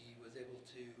running. He was able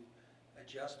to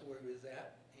adjust to where he was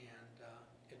at and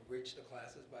enrich the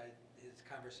classes by his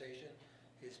conversation,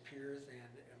 his peers,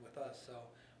 and with us. So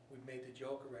we've made the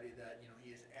joke already that he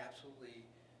is absolutely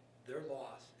their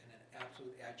loss and an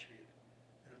absolute attribute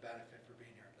and a benefit for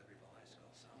being here at Libertyville High School.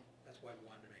 So that's why we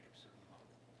wanted to make him student of the month.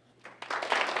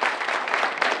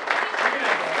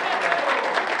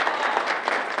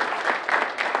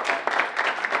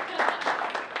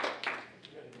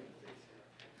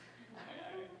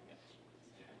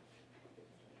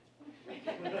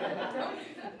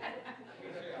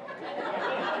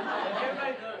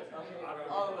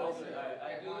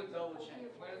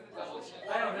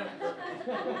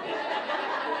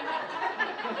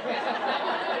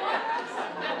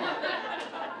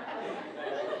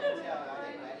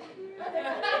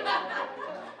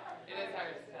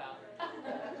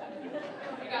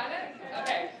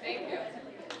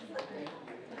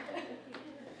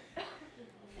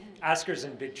 Oscar's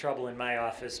in big trouble in my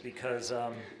office because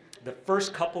the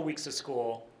first couple weeks of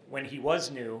school, when he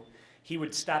was new, he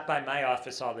would stop by my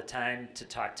office all the time to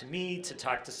talk to me, to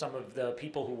talk to some of the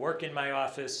people who work in my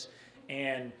office.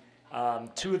 And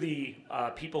two of the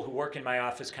people who work in my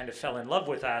office kind of fell in love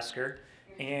with Oscar.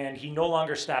 And he no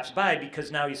longer stops by because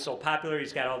now he's so popular.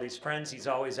 He's got all these friends. He's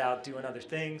always out doing other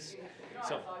things.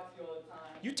 So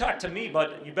you talk to me,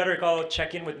 but you better go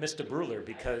check in with Mr. Bruler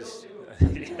because...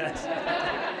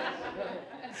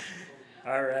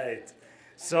 All right.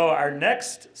 So our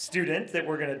next student that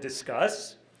we're going to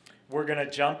discuss, we're going to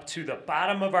jump to the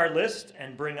bottom of our list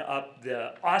and bring up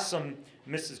the awesome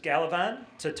Mrs. Gallivan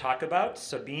to talk about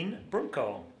Sabine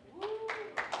Brunko.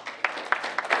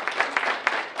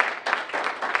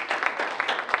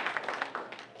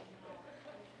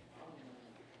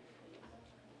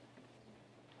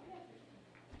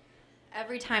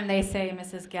 Every time they say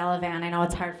Mrs. Gallivan, I know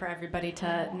it's hard for everybody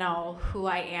to know who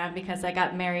I am because I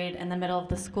got married in the middle of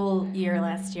the school year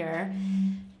last year.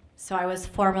 So I was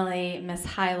formerly Miss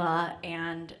Hyla,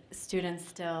 and students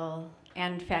still,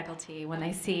 and faculty, when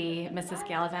they see Mrs.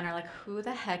 Gallivan, are like, who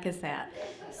the heck is that?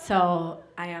 So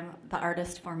I am the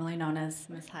artist formerly known as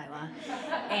Miss Hyla.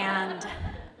 And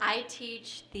I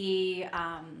teach the,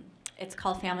 it's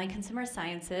called Family Consumer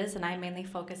Sciences, and I mainly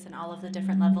focus in all of the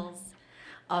different levels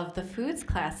of the foods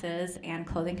classes and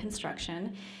clothing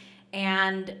construction.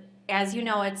 And as you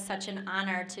know, it's such an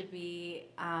honor to be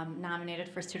nominated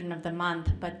for Student of the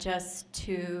Month, but just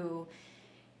to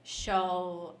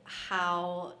show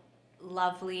how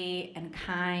lovely and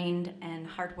kind and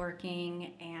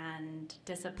hardworking and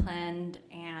disciplined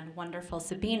and wonderful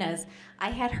Sabine is. I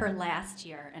had her last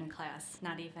year in class,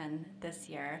 not even this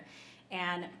year.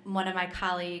 And one of my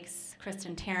colleagues,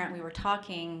 Kristen Tarrant, we were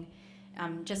talking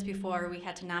just before we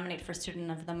had to nominate for Student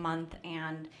of the Month,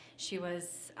 and she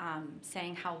was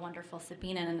saying how wonderful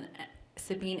Sabine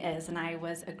is, and I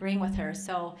was agreeing with her.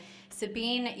 So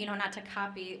Sabine, not to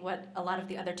copy what a lot of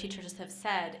the other teachers have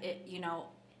said,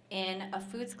 in a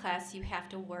foods class you have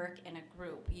to work in a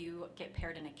group. You get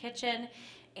paired in a kitchen,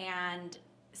 and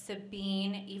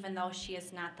Sabine, even though she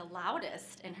is not the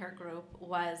loudest in her group,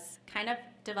 was kind of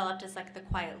developed as like the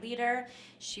quiet leader.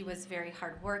 She was very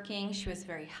hardworking. She was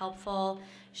very helpful.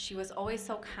 She was always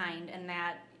so kind, and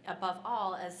that, above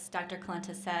all, as Dr.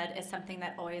 Kalenta said, is something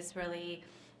that always really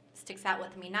sticks out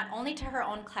with me, not only to her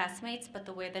own classmates, but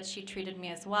the way that she treated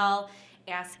me as well,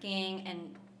 asking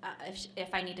and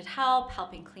if I needed help,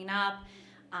 helping clean up,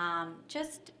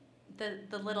 just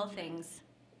the little things,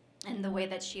 and the way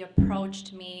that she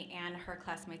approached me and her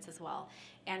classmates as well.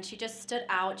 And she just stood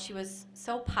out. She was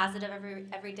so positive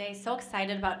every day, so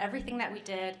excited about everything that we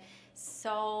did,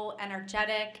 so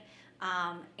energetic,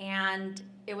 and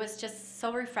it was just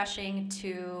so refreshing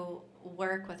to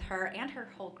work with her, and her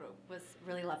whole group was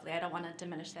really lovely. I don't want to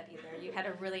diminish that either. You had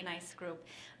a really nice group.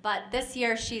 But this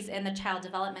year she's in the child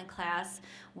development class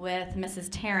with Mrs.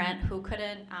 Tarrant, who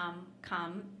couldn't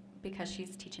come because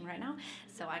she's teaching right now,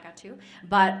 so I got to.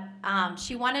 But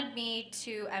she wanted me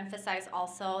to emphasize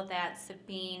also that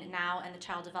Sabine, now in the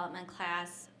child development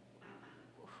class,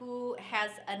 who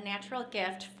has a natural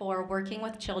gift for working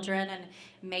with children and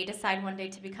may decide one day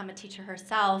to become a teacher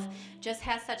herself, just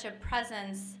has such a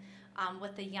presence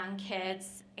with the young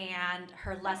kids, and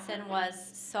her lesson was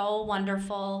so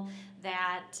wonderful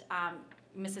that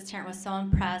Mrs. Tarrant was so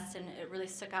impressed, and it really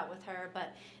stuck out with her.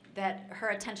 But that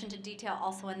her attention to detail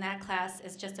also in that class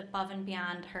is just above and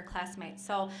beyond her classmates.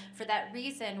 So for that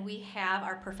reason, we have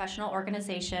our professional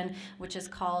organization, which is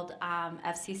called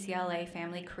FCCLA,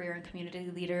 Family, Career, and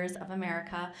Community Leaders of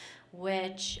America,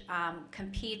 which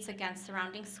competes against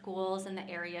surrounding schools in the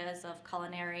areas of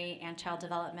culinary and child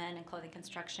development and clothing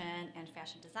construction and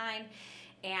fashion design.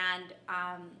 And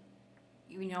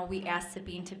you know, we asked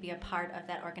Sabine to be a part of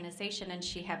that organization, and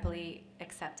she happily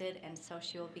accepted, and so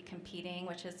she will be competing,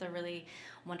 which is a really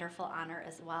wonderful honor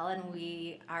as well, and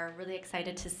we are really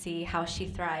excited to see how she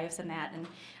thrives in that, and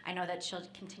I know that she'll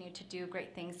continue to do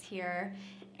great things here,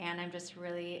 and I'm just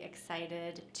really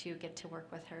excited to get to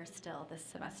work with her still this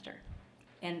semester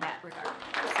in that regard.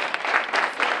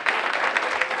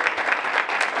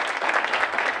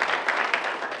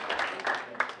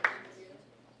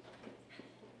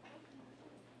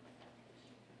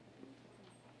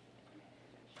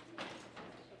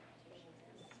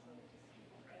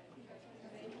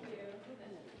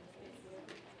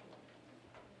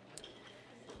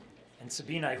 And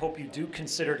Sabine, I hope you do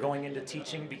consider going into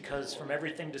teaching, because from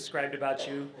everything described about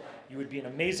you, you would be an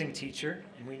amazing teacher,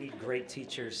 and we need great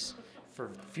teachers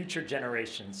for future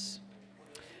generations.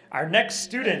 Our next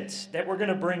student that we're going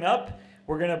to bring up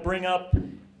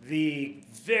the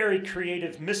very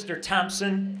creative Mr.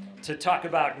 Thompson to talk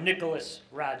about Nicholas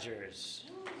Rogers.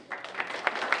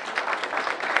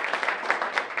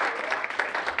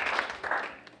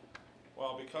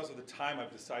 Well, because of the time,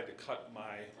 I've decided to cut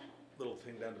my little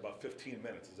thing down to about 15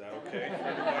 minutes. Is that okay for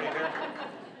everybody here?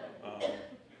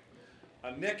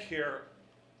 Nick here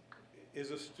is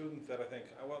a student that I think,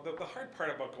 well, the hard part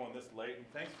about going this late, and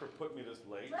thanks for putting me this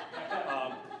late,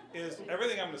 is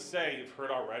everything I'm going to say you've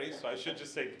heard already, so I should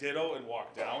just say ditto and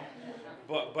walk down.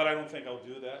 But I don't think I'll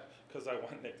do that, because I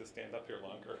want Nick to stand up here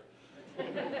longer.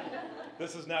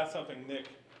 This is not something Nick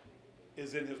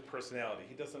is in his personality.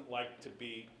 He doesn't like to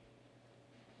be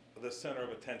the center of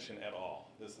attention at all.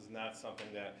 This is not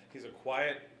something that, he's a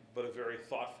quiet but a very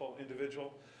thoughtful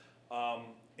individual.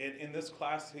 In this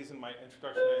class, he's in my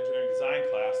Introduction to Engineering Design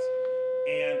class,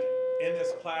 and in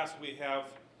this class we have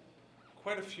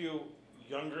quite a few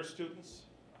younger students.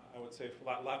 I would say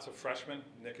lots of freshmen.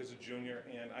 Nick is a junior,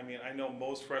 and I mean, I know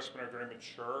most freshmen are very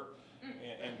mature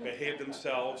and behave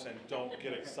themselves and don't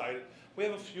get excited. We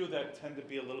have a few that tend to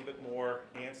be a little bit more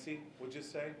antsy, would you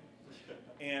say?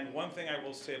 And one thing I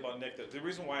will say about Nick, that the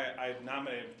reason why I've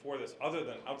nominated him for this, other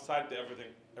than outside of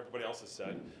everything everybody else has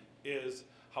said, is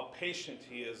how patient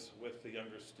he is with the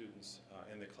younger students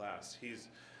in the class. He's,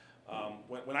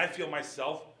 when I feel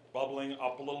myself bubbling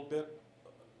up a little bit,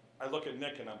 I look at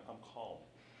Nick and I'm calm.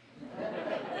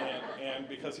 and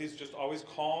because he's just always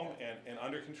calm and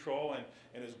under control,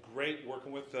 and is great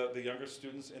working with the younger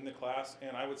students in the class,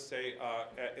 and I would say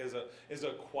is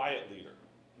a quiet leader.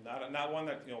 Not one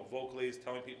that, you know, vocally is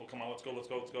telling people, come on, let's go, let's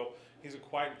go, let's go. He's a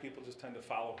quiet, and people just tend to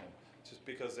follow him just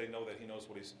because they know that he knows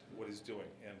what he's doing.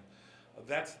 And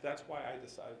that's why I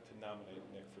decided to nominate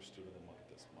Nick for Student of the Month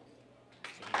this month. So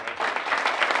congratulations.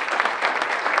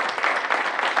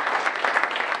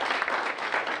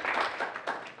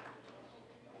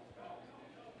 I'm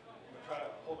gonna try to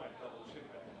hold my double chin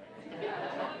back.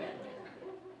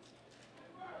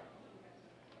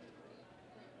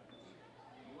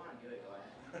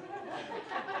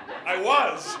 I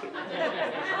was.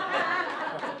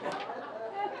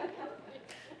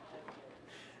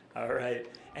 All right,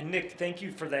 and Nick, thank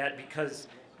you for that, because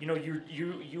you know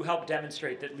you help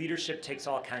demonstrate that leadership takes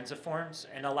all kinds of forms,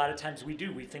 and a lot of times we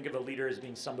think of a leader as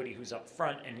being somebody who's up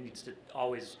front and needs to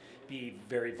always be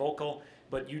very vocal,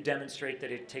 but you demonstrate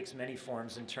that it takes many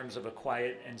forms in terms of a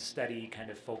quiet and steady kind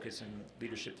of focus and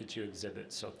leadership that you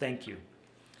exhibit. So thank you.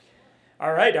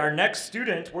 All right, our next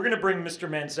student, we're going to bring Mr.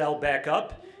 Mansell back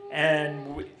up,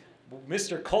 and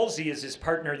Mr. Colsey is his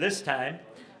partner this time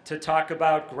to talk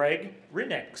about Greg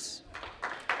Rinix.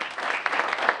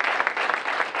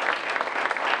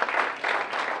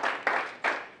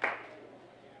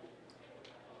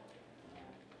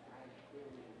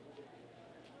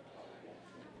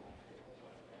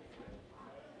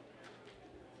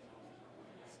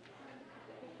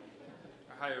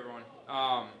 Hi everyone.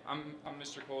 I'm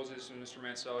Mr. Colsey and Mr.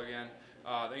 Mansell again.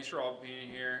 Thanks for all being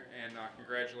here, and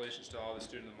congratulations to all the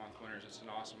Student of the Month winners. It's an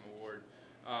awesome award.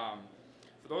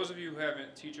 For those of you who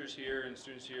haven't, teachers here and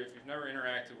students here, if you've never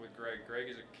interacted with Greg, Greg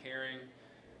is a caring,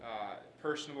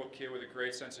 personable kid with a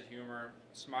great sense of humor,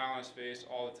 smile on his face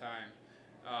all the time.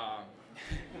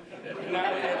 There you go.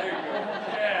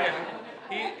 Yeah.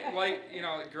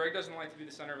 Greg doesn't like to be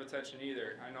the center of attention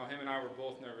either. I know him and I were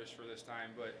both nervous for this time,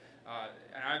 but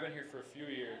and I've been here for a few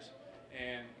years,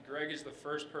 and Greg is the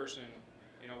first person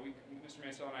Mr.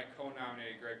 Mansell and I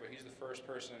co-nominated Greg, but he's the first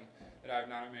person that I've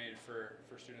nominated for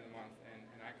Student of the Month,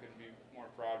 and I couldn't be more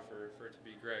proud for it to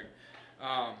be Greg.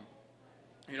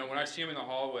 When I see him in the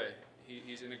hallway,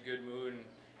 he's in a good mood and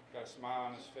got a smile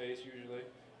on his face usually,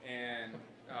 and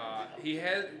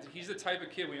he's the type of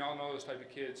kid, we all know those type of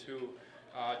kids who,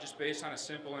 just based on a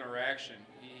simple interaction,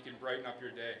 he can brighten up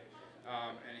your day,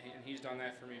 and he's done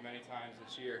that for me many times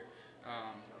this year.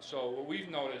 So what we've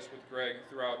noticed with Greg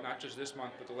throughout not just this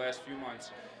month but the last few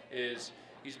months is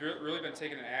he's really been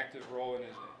taking an active role in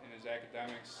his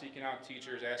academics, seeking out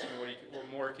teachers, asking what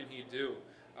more can he do.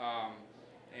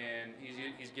 And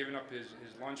he's given up his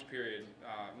lunch period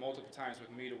multiple times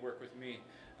with me to work with me.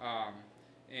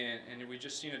 And we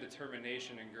just seen a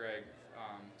determination in Greg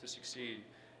to succeed.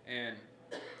 And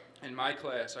in my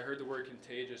class, I heard the word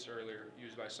contagious earlier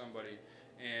used by somebody,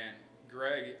 and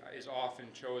Greg is often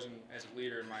chosen as a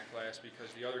leader in my class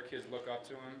because the other kids look up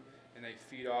to him and they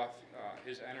feed off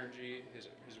his energy, his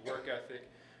work ethic.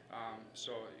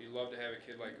 So you love to have a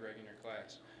kid like Greg in your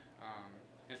class.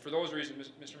 And for those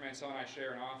reasons, Mr. Mansell and I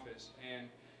share an office, and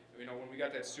when we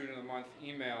got that Student of the Month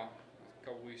email a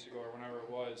couple weeks ago or whenever it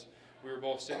was, we were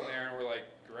both sitting there and we're like,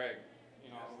 Greg,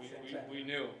 we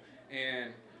knew.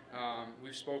 And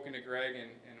we've spoken to Greg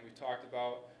and we've talked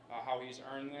about how he's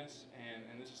earned this, and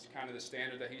this is kind of the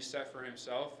standard that he's set for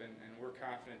himself, and we're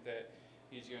confident that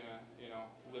he's going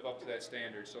to live up to that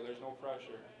standard. So there's no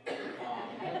pressure.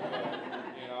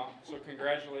 So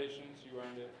congratulations, you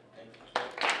earned it.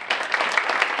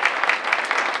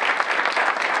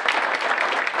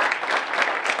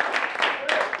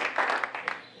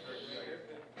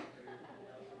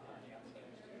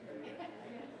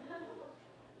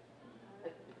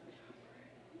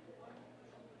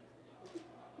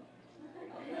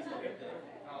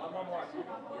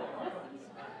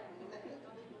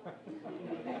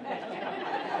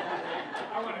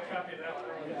 I want to copy that one.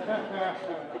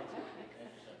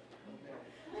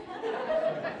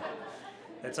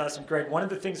 That's awesome, Greg. One of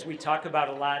the things we talk about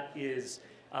a lot is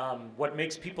what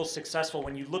makes people successful.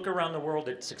 When you look around the world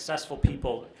at successful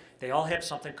people, they all have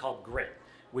something called grit,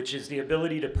 which is the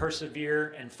ability to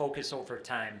persevere and focus over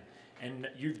time. And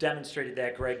you've demonstrated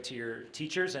that, Greg, to your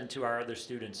teachers and to our other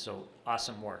students, so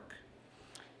awesome work.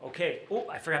 Okay, oh,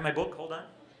 I forgot my book, hold on.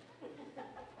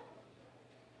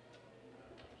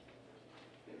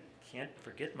 Can't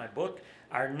forget my book.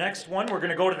 Our next one, we're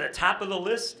gonna go to the top of the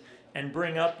list and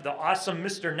bring up the awesome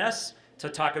Mr. Ness to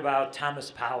talk about Thomas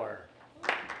Power.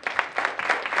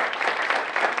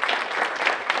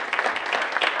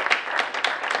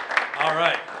 All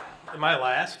right, am I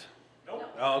last? Nope.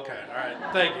 Oh, okay, all right,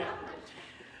 thank you.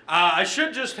 I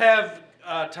should just have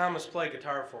Thomas play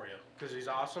guitar for you, because he's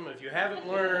awesome. If you haven't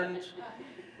learned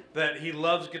that he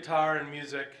loves guitar and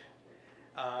music,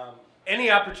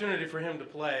 any opportunity for him to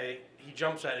play, he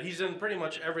jumps at it. He's in pretty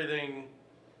much everything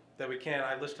that we can.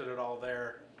 I listed it all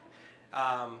there.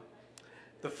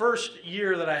 The first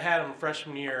year that I had him,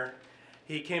 freshman year,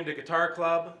 he came to Guitar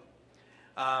Club.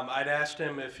 I'd asked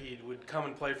him if he would come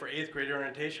and play for 8th grade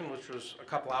orientation, which was a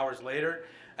couple hours later.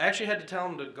 I actually had to tell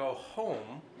him to go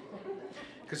home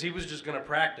because he was just going to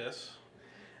practice.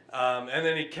 And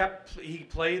then he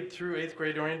played through 8th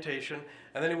grade orientation,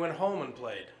 and then he went home and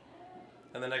played.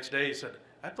 And the next day he said,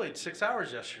 I played 6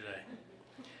 hours yesterday.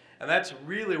 And that's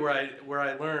really where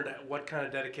I learned what kind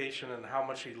of dedication and how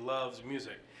much he loves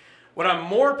music. What I'm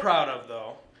more proud of,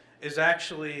 though, is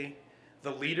actually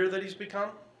the leader that he's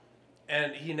become.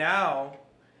 And he now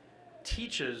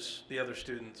teaches the other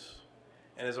students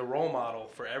and is a role model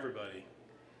for everybody.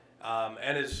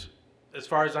 And as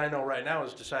far as I know right now,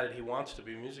 has decided he wants to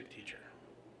be a music teacher.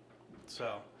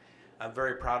 So I'm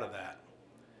very proud of that.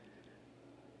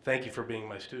 Thank you for being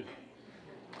my student.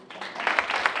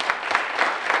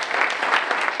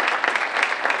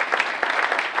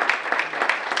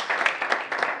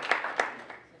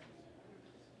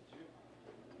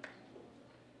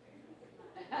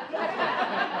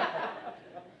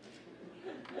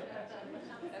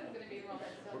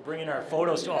 We're bringing our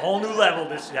photos to a whole new level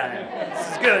this time.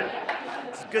 This is good.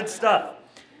 This is good stuff.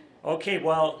 Okay,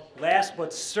 well, last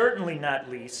but certainly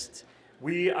not least,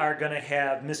 we are going to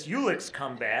have Miss Ulix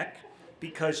come back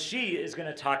because she is going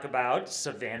to talk about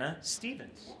Savannah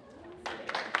Stevens.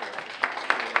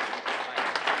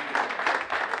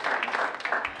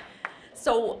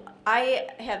 So I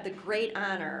have the great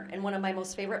honor, and one of my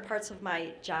most favorite parts of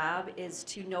my job is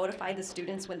to notify the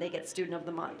students when they get Student of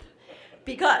the Month.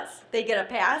 Because they get a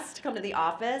pass to come to the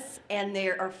office and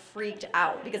they are freaked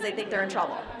out because they think they're in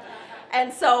trouble.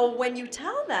 And so when you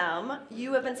tell them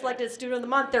you have been selected as Student of the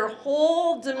Month, their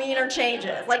whole demeanor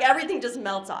changes. Like everything just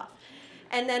melts off.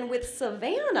 And then with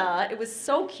Savannah, it was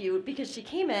so cute because she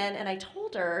came in and I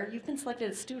told her, you've been selected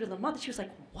as Student of the Month. She was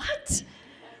like, what?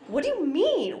 What do you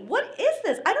mean? What is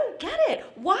this? I don't get it.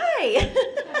 Why?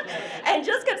 And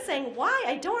just kept saying, why?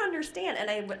 I don't understand.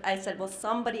 And I said, well,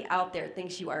 somebody out there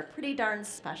thinks you are pretty darn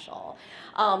special.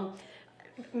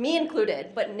 Me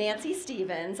included, but Nancy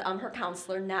Stevens, her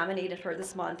counselor, nominated her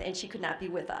this month, and she could not be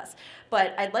with us.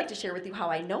 But I'd like to share with you how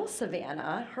I know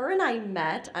Savannah. Her and I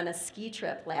met on a ski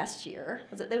trip last year.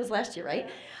 It was last year, right?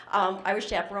 I was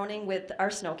chaperoning with our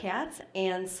Snowcats,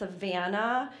 and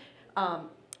Savannah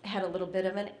had a little bit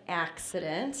of an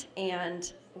accident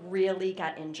and really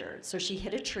got injured. So she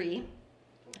hit a tree,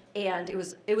 and it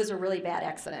was a really bad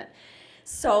accident.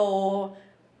 So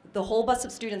the whole bus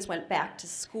of students went back to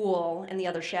school, and the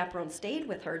other chaperone stayed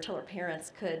with her until her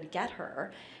parents could get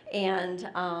her. And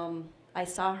I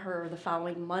saw her the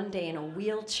following Monday in a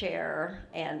wheelchair,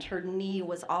 and her knee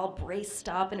was all braced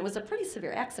up, and it was a pretty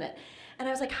severe accident. And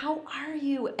I was like, how are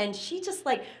you? And she just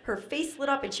like, her face lit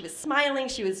up and she was smiling,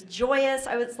 she was joyous.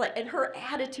 I was like, and her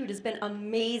attitude has been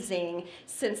amazing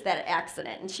since that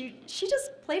accident. And she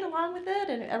just played along with it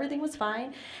and everything was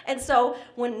fine. And so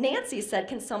when Nancy said,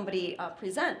 can somebody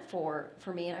present for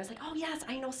me? And I was like, oh yes,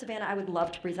 I know Savannah, I would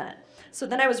love to present. So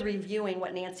then I was reviewing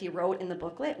what Nancy wrote in the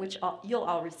booklet, which you'll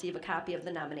all receive a copy of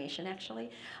the nomination actually,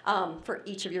 for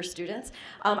each of your students.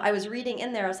 I was reading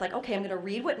in there, I was like, okay, I'm gonna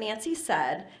read what Nancy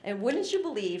said, and wouldn't you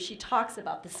believe she talks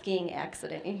about the skiing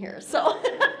accident in here. So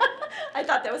I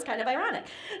thought that was kind of ironic.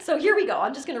 So here we go.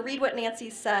 I'm just going to read what Nancy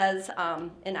says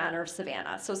in honor of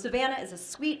Savannah. So Savannah is a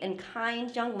sweet and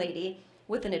kind young lady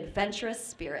with an adventurous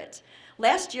spirit.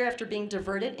 Last year, after being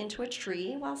diverted into a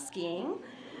tree while skiing,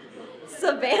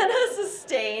 Savannah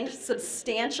sustained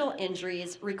substantial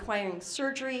injuries requiring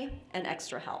surgery and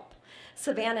extra help.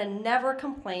 Savannah never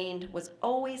complained, was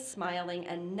always smiling,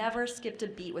 and never skipped a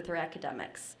beat with her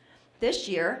academics. This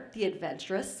year, the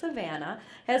adventurous Savannah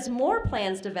has more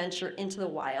plans to venture into the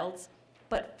wilds,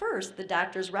 but first the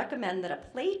doctors recommend that a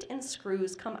plate and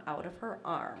screws come out of her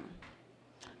arm.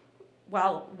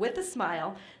 Well, with a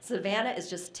smile, Savannah is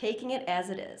just taking it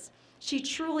as it is. She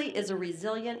truly is a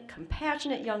resilient,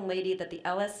 compassionate young lady that the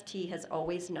LST has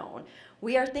always known.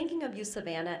 We are thinking of you,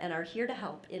 Savannah, and are here to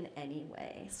help in any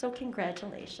way. So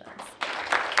congratulations.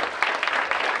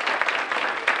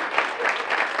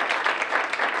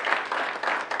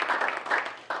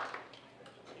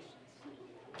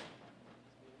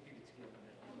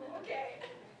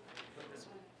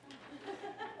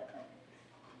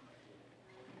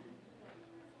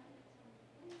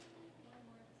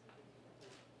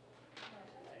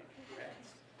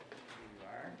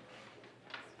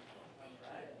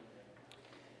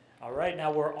 All right,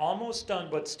 now we're almost done,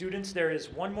 but students, there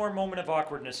is one more moment of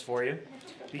awkwardness for you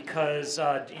because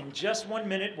in just 1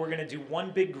 minute, we're gonna do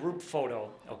one big group photo,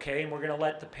 okay? And we're gonna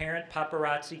let the parent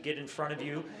paparazzi get in front of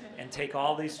you and take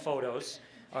all these photos,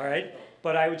 all right?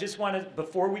 But I would just wanna,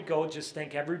 before we go, just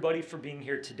thank everybody for being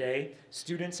here today.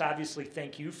 Students, obviously,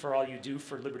 thank you for all you do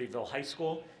for Libertyville High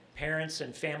School. Parents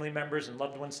and family members and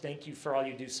loved ones, thank you for all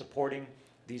you do supporting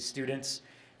these students.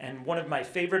 And one of my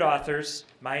favorite authors,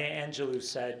 Maya Angelou,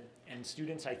 said, and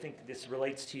students, I think this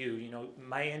relates to you, you know,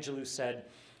 Maya Angelou said,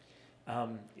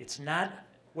 it's not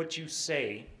what you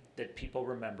say that people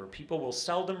remember. People will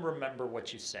seldom remember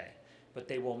what you say, but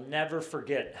they will never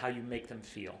forget how you make them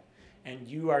feel. And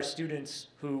you are students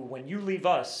who, when you leave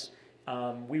us,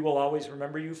 we will always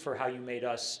remember you for how you made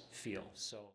us feel. So.